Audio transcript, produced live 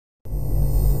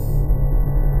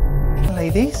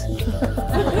like this.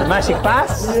 The magic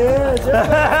pass? Yeah.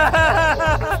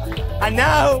 And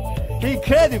now,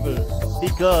 incredible,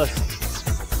 because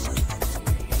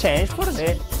change for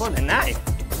the knife.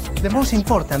 The most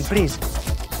important, please.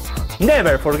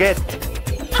 Never forget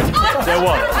the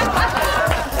one.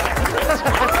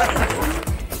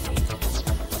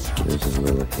 There's his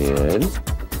little head,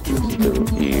 his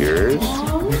little ears,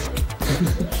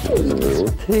 his little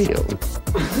tail.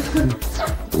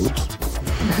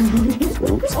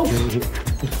 Oops.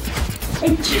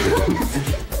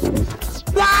 Oops.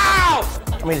 Wow!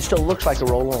 I mean, it still looks like a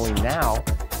roll, only now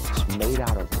it's made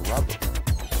out of rubber.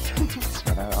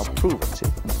 And I'll prove it to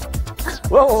you.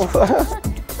 Whoa!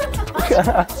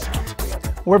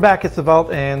 We're back at the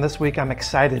Vault, and this week I'm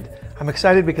excited. I'm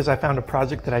excited because I found a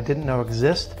project that I didn't know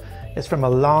exists. It's from a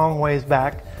long ways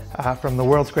back from the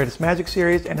World's Greatest Magic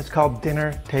series, and it's called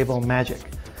Dinner Table Magic.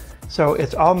 So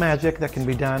it's all magic that can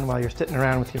be done while you're sitting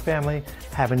around with your family,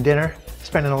 having dinner,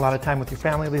 spending a lot of time with your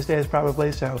family these days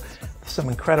probably, so some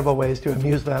incredible ways to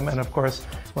amuse them. And of course,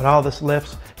 when all this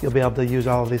lifts, you'll be able to use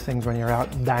all of these things when you're out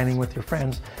dining with your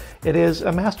friends. It is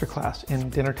a masterclass in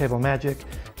dinner table magic.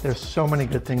 There's so many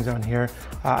good things on here.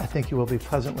 I think you will be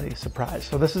pleasantly surprised.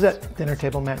 So this is it, Dinner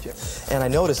Table Magic. And I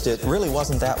noticed it really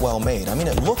wasn't that well made. I mean,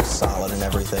 it looks solid and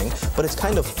everything, but it's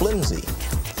kind of flimsy.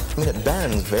 I mean, it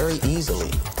bends very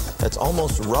easily. It's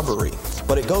almost rubbery,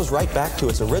 but it goes right back to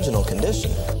its original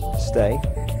condition. Stay.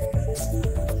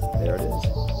 There it is.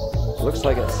 Looks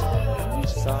like it's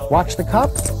solid. Watch the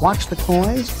cup, watch the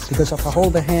coins, because if I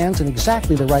hold the hands in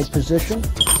exactly the right position,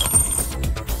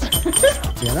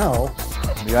 you know.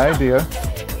 The idea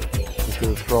is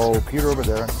to throw Peter over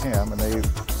there and him, and they get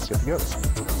together.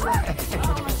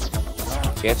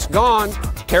 It's gone.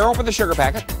 Tear open the sugar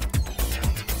packet.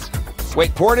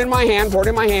 Wait, pour it in my hand, pour it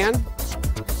in my hand.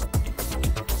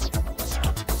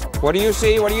 What do you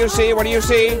see? What do you see? What do you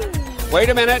see? Wait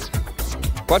a minute.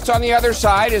 What's on the other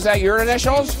side? Is that your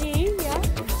initials? Yeah.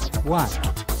 1,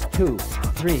 2,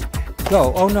 3,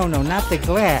 go. Oh, no, not the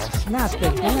glass. Not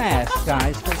the glass,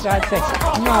 guys, for God's sake.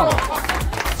 No.